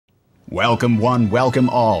Welcome one, welcome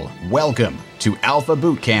all. Welcome to Alpha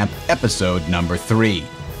Bootcamp, episode number 3.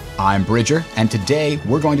 I'm Bridger, and today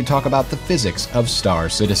we're going to talk about the physics of Star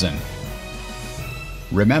Citizen.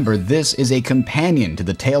 Remember, this is a companion to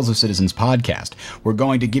the Tales of Citizens podcast. We're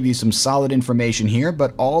going to give you some solid information here,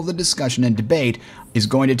 but all the discussion and debate is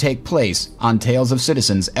going to take place on Tales of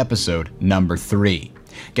Citizens episode number 3.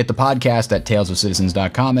 Get the podcast at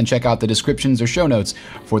talesofcitizens.com and check out the descriptions or show notes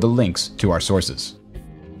for the links to our sources.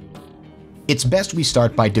 It's best we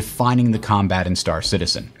start by defining the combat in Star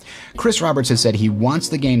Citizen. Chris Roberts has said he wants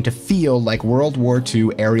the game to feel like World War II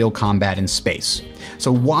aerial combat in space.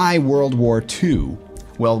 So why World War II?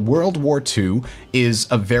 Well, World War II is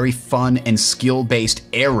a very fun and skill-based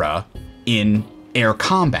era in air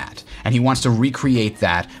combat, and he wants to recreate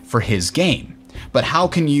that for his game. But how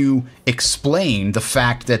can you explain the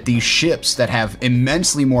fact that these ships that have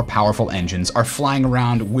immensely more powerful engines are flying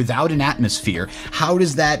around without an atmosphere? How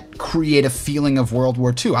does that create a feeling of World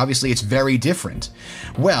War II? Obviously, it's very different.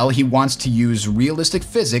 Well, he wants to use realistic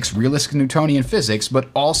physics, realistic Newtonian physics, but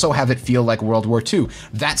also have it feel like World War II.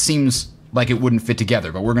 That seems like it wouldn't fit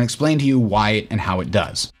together, but we're going to explain to you why and how it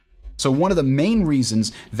does. So one of the main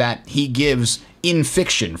reasons that he gives in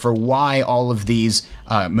fiction for why all of these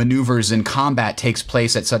maneuvers in combat takes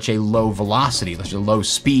place at such a low velocity, such a low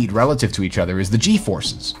speed relative to each other, is the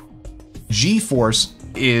G-forces. G-force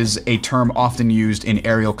is a term often used in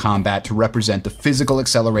aerial combat to represent the physical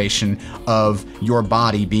acceleration of your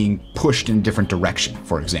body being pushed in a different direction,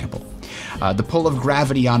 for example. The pull of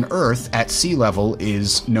gravity on Earth at sea level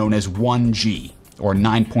is known as 1G, or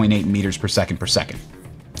 9.8 meters per second per second.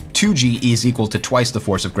 2G is equal to twice the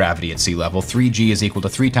force of gravity at sea level, 3G is equal to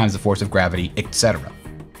 3 times the force of gravity, etc.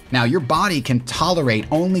 Now, your body can tolerate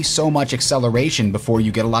only so much acceleration before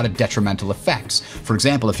you get a lot of detrimental effects. For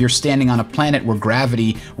example, if you're standing on a planet where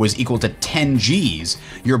gravity was equal to 10 Gs,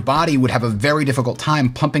 your body would have a very difficult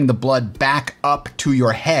time pumping the blood back up to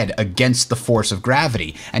your head against the force of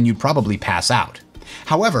gravity, and you'd probably pass out.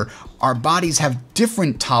 However, our bodies have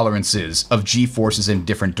different tolerances of G-forces in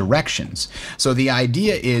different directions. So the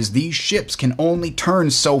idea is these ships can only turn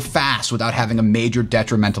so fast without having a major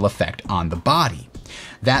detrimental effect on the body.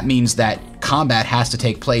 That means that combat has to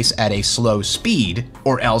take place at a slow speed,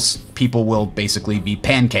 or else people will basically be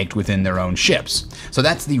pancaked within their own ships. So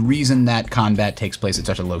that's the reason that combat takes place at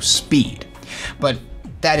such a low speed. But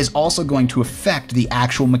that is also going to affect the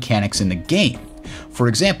actual mechanics in the game. For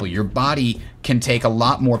example, your body can take a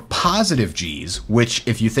lot more positive Gs, which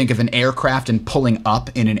if you think of an aircraft and pulling up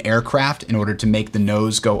in an aircraft in order to make the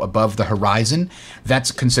nose go above the horizon,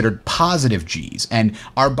 that's considered positive Gs. And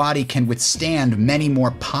our body can withstand many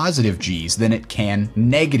more positive Gs than it can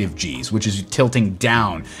negative Gs, which is tilting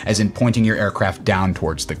down, as in pointing your aircraft down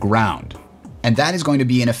towards the ground. And that is going to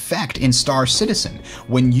be an effect in Star Citizen.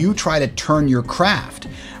 When you try to turn your craft,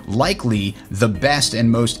 likely the best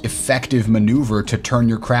and most effective maneuver to turn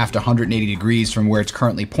your craft 180 degrees from where it's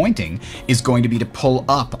currently pointing is going to be to pull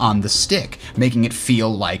up on the stick, making it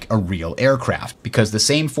feel like a real aircraft. Because the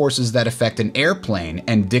same forces that affect an airplane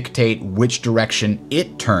and dictate which direction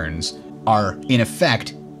it turns are in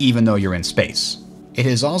effect even though you're in space. It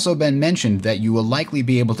has also been mentioned that you will likely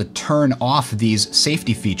be able to turn off these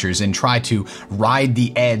safety features and try to ride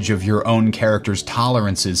the edge of your own character's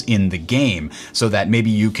tolerances in the game, so that maybe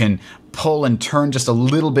you can pull and turn just a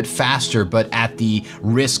little bit faster, but at the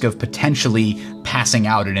risk of potentially passing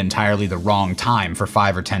out at entirely the wrong time for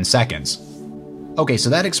 5 or 10 seconds. Okay, so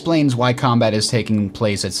that explains why combat is taking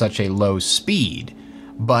place at such a low speed,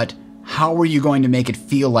 but how are you going to make it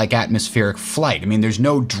feel like atmospheric flight? I mean, there's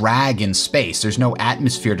no drag in space. There's no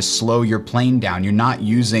atmosphere to slow your plane down. You're not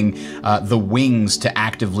using the wings to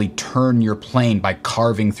actively turn your plane by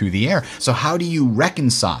carving through the air. So how do you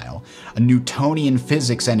reconcile a Newtonian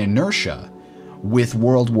physics and inertia with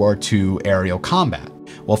World War II aerial combat?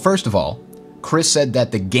 Well, first of all, Chris said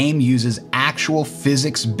that the game uses actual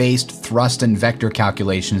physics-based thrust and vector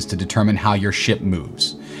calculations to determine how your ship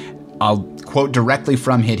moves. I'll quote directly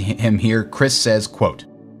from him here. Chris says, quote,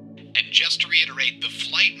 "And just to reiterate, the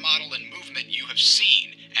flight model and movement you have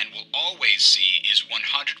seen and will always see is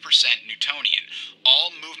 100% Newtonian. All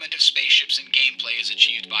movement of spaceships in gameplay is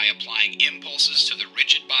achieved by applying impulses to the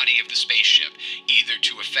rigid body of the spaceship, either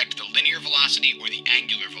to affect the linear velocity or the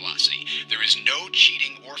angular velocity. There is no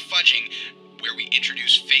cheating or fudging where we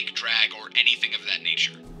introduce fake drag or anything of that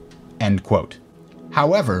nature." End quote.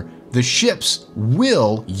 However, the ships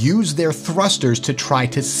will use their thrusters to try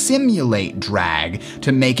to simulate drag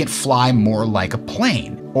to make it fly more like a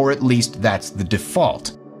plane, or at least that's the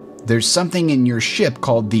default. There's something in your ship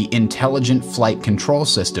called the Intelligent Flight Control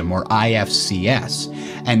System, or IFCS,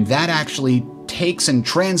 and that actually takes and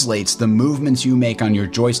translates the movements you make on your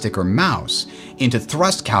joystick or mouse into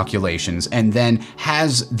thrust calculations, and then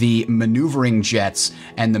has the maneuvering jets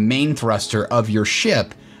and the main thruster of your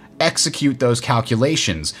ship execute those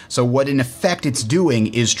calculations. So what in effect it's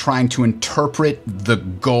doing is trying to interpret the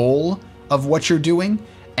goal of what you're doing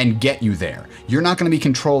and get you there. You're not going to be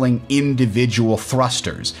controlling individual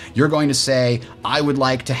thrusters. You're going to say, I would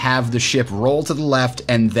like to have the ship roll to the left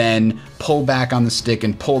and then pull back on the stick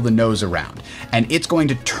and pull the nose around. And it's going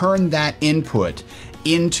to turn that input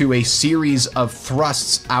into a series of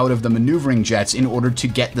thrusts out of the maneuvering jets in order to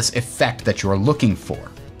get this effect that you're looking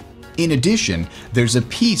for. In addition, there's a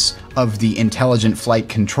piece of the intelligent flight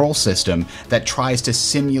control system that tries to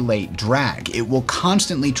simulate drag. It will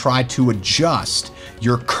constantly try to adjust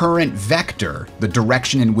your current vector, the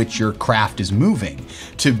direction in which your craft is moving,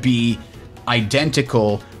 to be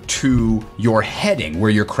identical to your heading, where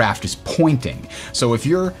your craft is pointing. So if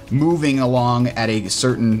you're moving along at a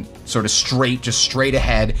certain sort of straight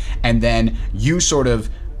ahead, and then you sort of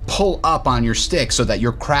pull up on your stick so that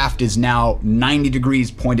your craft is now 90 degrees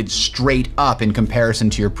pointed straight up in comparison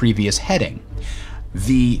to your previous heading,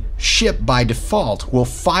 the ship by default will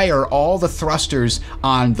fire all the thrusters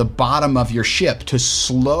on the bottom of your ship to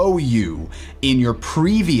slow you in your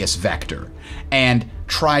previous vector and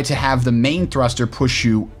try to have the main thruster push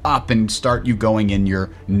you up and start you going in your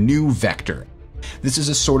new vector. This is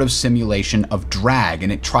a sort of simulation of drag,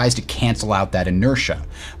 and it tries to cancel out that inertia.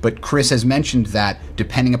 But Chris has mentioned that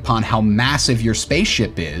depending upon how massive your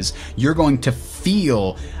spaceship is, you're going to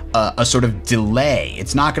feel a sort of delay.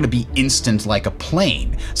 It's not going to be instant like a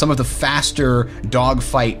plane. Some of the faster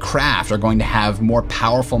dogfight craft are going to have more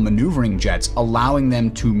powerful maneuvering jets, allowing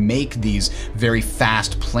them to make these very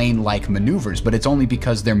fast plane-like maneuvers, but it's only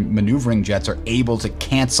because their maneuvering jets are able to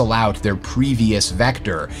cancel out their previous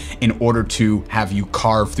vector in order to have you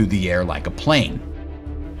carve through the air like a plane.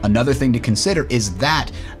 Another thing to consider is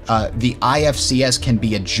that the IFCS can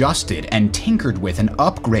be adjusted and tinkered with and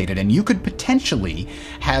upgraded, and you could potentially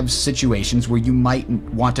have situations where you might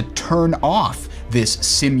want to turn off this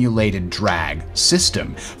simulated drag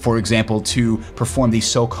system. For example, to perform the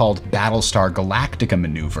so-called Battlestar Galactica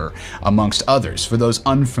maneuver, amongst others. For those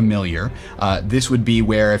unfamiliar, this would be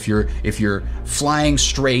where if you're flying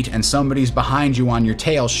straight and somebody's behind you on your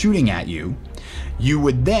tail shooting at you, you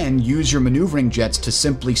would then use your maneuvering jets to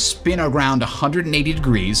simply spin around 180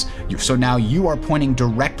 degrees. So now you are pointing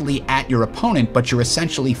directly at your opponent, but you're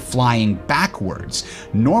essentially flying backwards.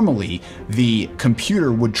 Normally, the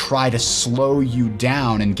computer would try to slow you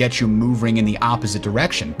down and get you moving in the opposite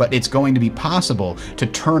direction, but it's going to be possible to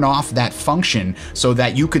turn off that function so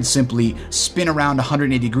that you could simply spin around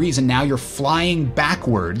 180 degrees and now you're flying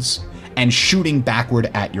backwards and shooting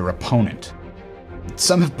backward at your opponent.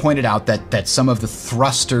 Some have pointed out that some of the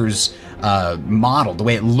thrusters model, the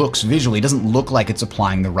way it looks visually, doesn't look like it's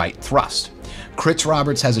applying the right thrust. Chris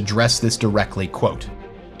Roberts has addressed this directly, quote,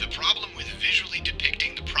 "The problem with visually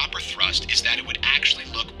depicting the proper thrust is that it would actually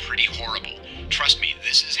look pretty horrible. Trust me,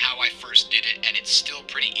 this is how I first did it, and it's still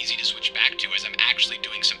pretty easy to switch back to as I'm actually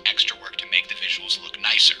doing some extra work to make the visuals look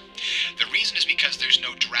nicer. The reason is because there's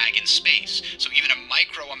no drag in space, so even a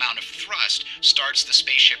micro amount of thrust starts the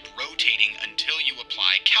spaceship rotating until you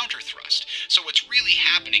apply counter thrust. So what's really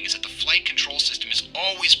happening is that the flight control system is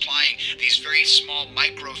always applying these very small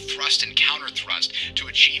micro thrust and counter thrust to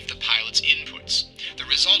achieve the pilot's inputs. The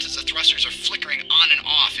result is the thrusters are flickering on and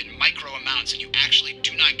off in micro amounts, and you actually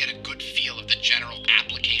do not get a good feel of the general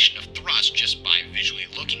application of thrust just by visually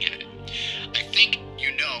looking at it. I think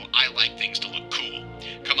you know I like things to look cool.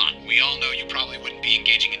 Come on, we all know you probably wouldn't be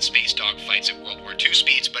engaging in space dogfights at World War II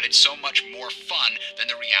speeds, but it's so much more fun than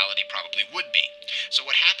the reality probably would be. So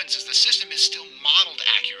what happens is the system is still modeled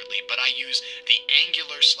accurately, but I use the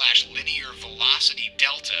angular/linear velocity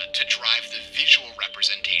delta to drive the visual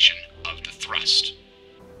representation of the thrust."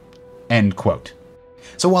 End quote.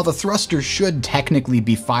 So while the thruster should technically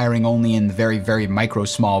be firing only in very, very micro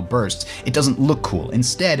small bursts, it doesn't look cool.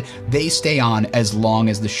 Instead, they stay on as long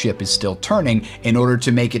as the ship is still turning in order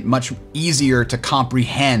to make it much easier to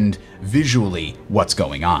comprehend visually what's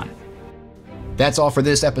going on. That's all for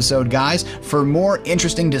this episode, guys. For more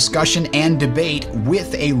interesting discussion and debate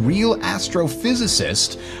with a real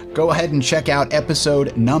astrophysicist, go ahead and check out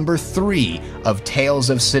episode number 3 of Tales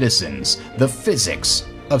of Citizens, The Physics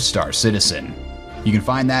of Star Citizen. You can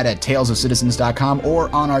find that at talesofcitizens.com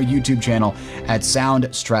or on our YouTube channel at Sound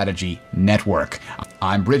Strategy Network.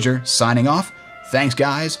 I'm Bridger, signing off. Thanks,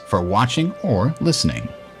 guys, for watching or listening.